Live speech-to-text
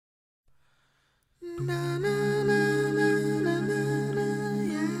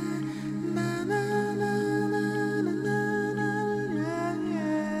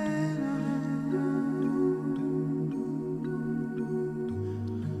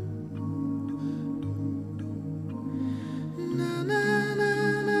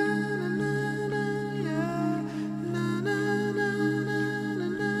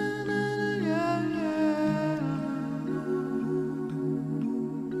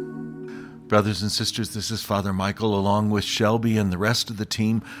Brothers and sisters, this is Father Michael along with Shelby and the rest of the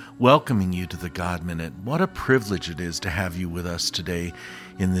team welcoming you to the God Minute. What a privilege it is to have you with us today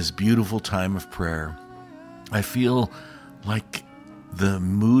in this beautiful time of prayer. I feel like the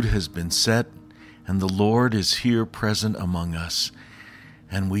mood has been set and the Lord is here present among us,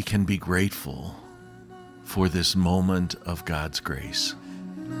 and we can be grateful for this moment of God's grace.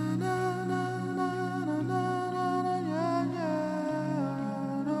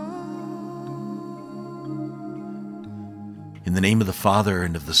 In the name of the Father,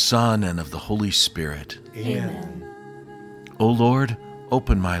 and of the Son, and of the Holy Spirit. Amen. O Lord,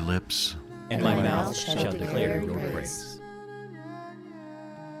 open my lips, and my mouth shall declare your praise.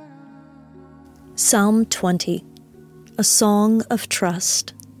 Psalm 20, a song of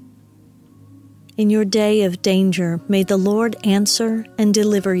trust. In your day of danger, may the Lord answer and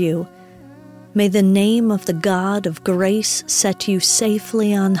deliver you. May the name of the God of grace set you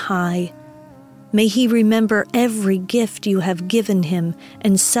safely on high. May he remember every gift you have given him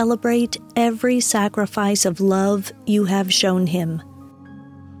and celebrate every sacrifice of love you have shown him.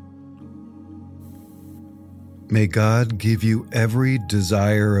 May God give you every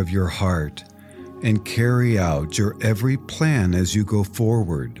desire of your heart and carry out your every plan as you go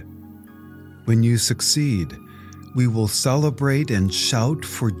forward. When you succeed, we will celebrate and shout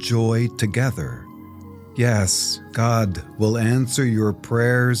for joy together. Yes, God will answer your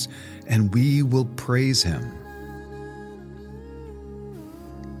prayers and we will praise him.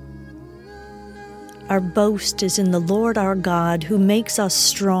 Our boast is in the Lord our God, who makes us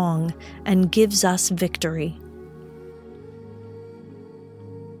strong and gives us victory.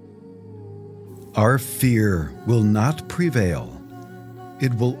 Our fear will not prevail.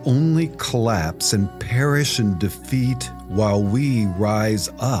 It will only collapse and perish in defeat while we rise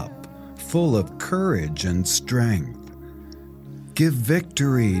up, full of courage and strength. Give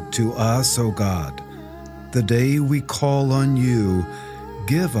victory to us, O God. The day we call on you,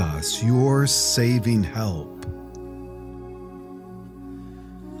 give us your saving help.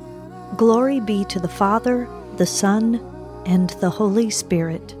 Glory be to the Father, the Son, and the Holy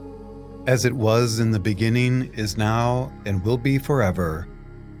Spirit. As it was in the beginning, is now, and will be forever.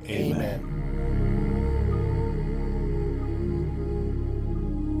 Amen.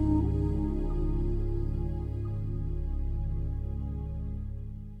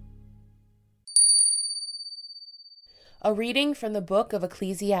 A reading from the Book of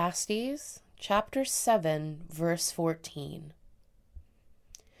Ecclesiastes, chapter 7, verse 14.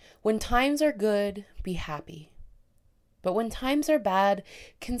 When times are good, be happy. But when times are bad,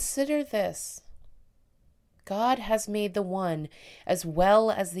 consider this. God has made the one as well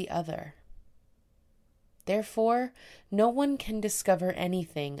as the other. Therefore, no one can discover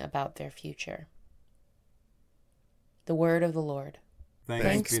anything about their future. The word of the Lord.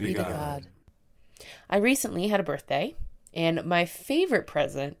 Thanks be to God. I recently had a birthday, and my favorite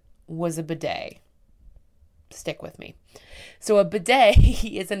present was a bidet. Stick with me. So a bidet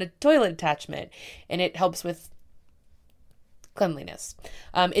is a toilet attachment, and it helps with cleanliness.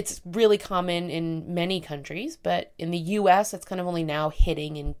 It's really common in many countries, but in the U.S., it's kind of only now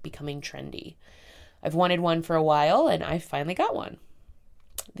hitting and becoming trendy. I've wanted one for a while, and I finally got one.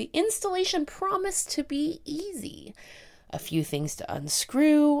 The installation promised to be easy. A few things to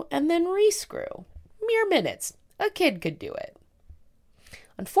unscrew and then rescrew. Mere minutes. A kid could do it.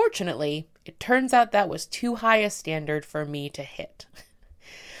 Unfortunately, it turns out that was too high a standard for me to hit.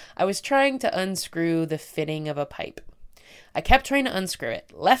 I was trying to unscrew the fitting of a pipe. I kept trying to unscrew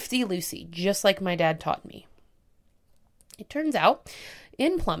it, lefty-loosey, just like my dad taught me. It turns out,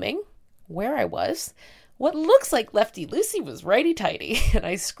 in plumbing, where I was, what looks like lefty-loosey was righty-tighty, and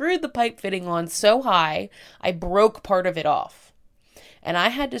I screwed the pipe fitting on so high, I broke part of it off. And I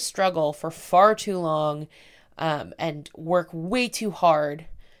had to struggle for far too long and work way too hard.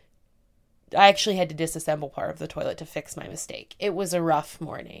 I actually had to disassemble part of the toilet to fix my mistake. It was a rough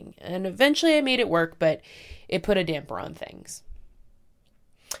morning, and eventually I made it work, but it put a damper on things.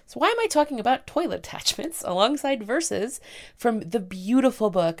 So why am I talking about toilet attachments alongside verses from the beautiful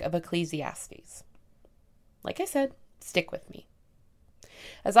book of Ecclesiastes? Like I said, stick with me.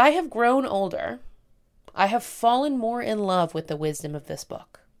 As I have grown older, I have fallen more in love with the wisdom of this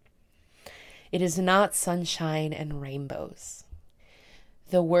book. It is not sunshine and rainbows.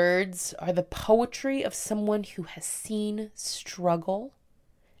 The words are the poetry of someone who has seen struggle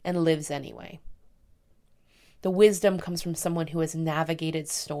and lives anyway. The wisdom comes from someone who has navigated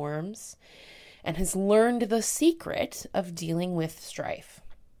storms and has learned the secret of dealing with strife.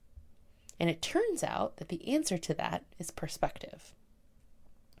 And it turns out that the answer to that is perspective.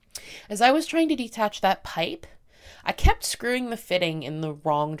 As I was trying to detach that pipe, I kept screwing the fitting in the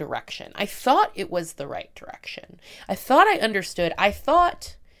wrong direction. I thought it was the right direction. I thought I understood. I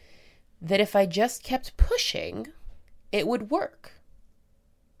thought that if I just kept pushing, it would work.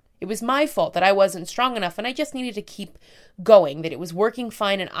 It was my fault that I wasn't strong enough and I just needed to keep going, that it was working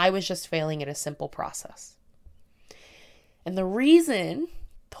fine and I was just failing at a simple process. And the reason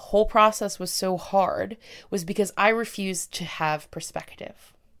the whole process was so hard was because I refused to have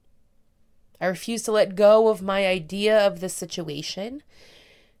perspective. I refused to let go of my idea of the situation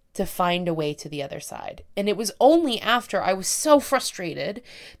to find a way to the other side. And it was only after I was so frustrated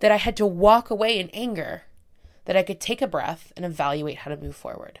that I had to walk away in anger that I could take a breath and evaluate how to move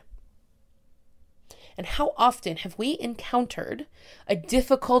forward. And how often have we encountered a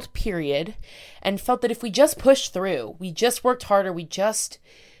difficult period and felt that if we just pushed through, we just worked harder, we just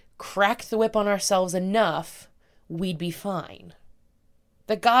cracked the whip on ourselves enough, we'd be fine.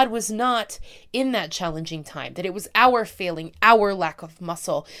 That God was not in that challenging time, that it was our failing, our lack of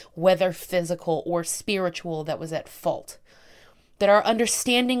muscle, whether physical or spiritual, that was at fault. That our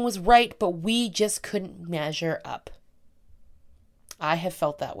understanding was right, but we just couldn't measure up. I have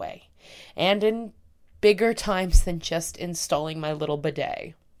felt that way. And in bigger times than just installing my little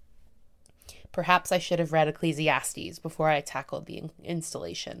bidet. Perhaps I should have read Ecclesiastes before I tackled the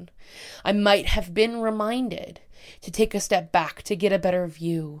installation. I might have been reminded to take a step back, to get a better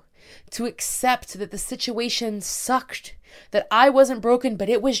view, to accept that the situation sucked, that I wasn't broken, but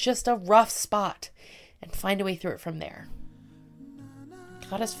it was just a rough spot, and find a way through it from there.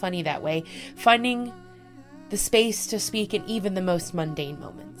 God is funny that way, finding the space to speak in even the most mundane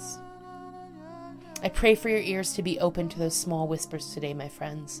moments. I pray for your ears to be open to those small whispers today, my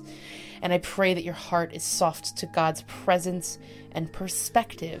friends. And I pray that your heart is soft to God's presence and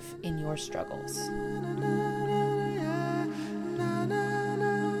perspective in your struggles.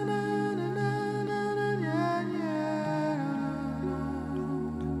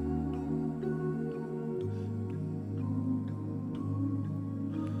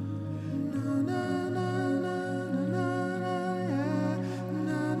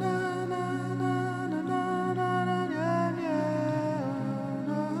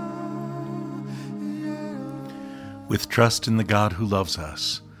 With trust in the God who loves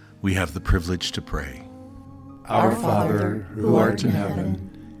us, we have the privilege to pray. Our Father, who art in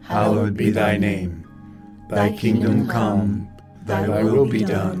heaven, hallowed be thy name. Thy kingdom come, thy will be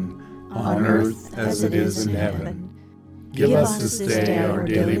done, on earth as it is in heaven. Give us this day our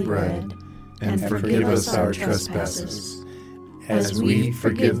daily bread, and forgive us our trespasses, as we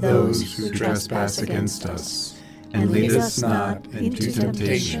forgive those who trespass against us. And lead us not into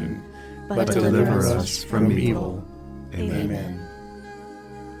temptation, but deliver us from evil. Amen.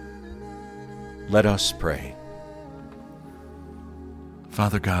 Let us pray.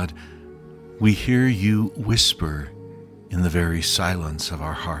 Father God, we hear you whisper in the very silence of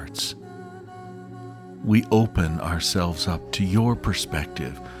our hearts. We open ourselves up to your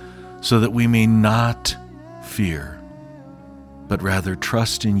perspective so that we may not fear, but rather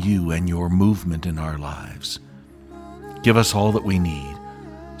trust in you and your movement in our lives. Give us all that we need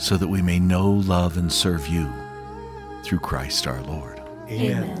so that we may know, love, and serve you through Christ our Lord.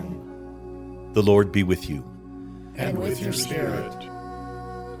 Amen. The Lord be with you. And with your spirit.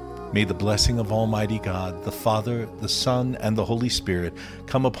 May the blessing of Almighty God, the Father, the Son, and the Holy Spirit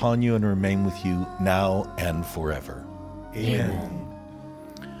come upon you and remain with you now and forever. Amen.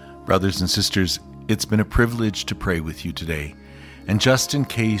 Brothers and sisters, it's been a privilege to pray with you today. And just in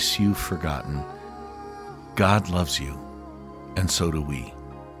case you've forgotten, God loves you, and so do we.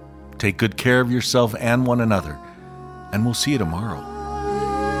 Take good care of yourself and one another, and we'll see you tomorrow.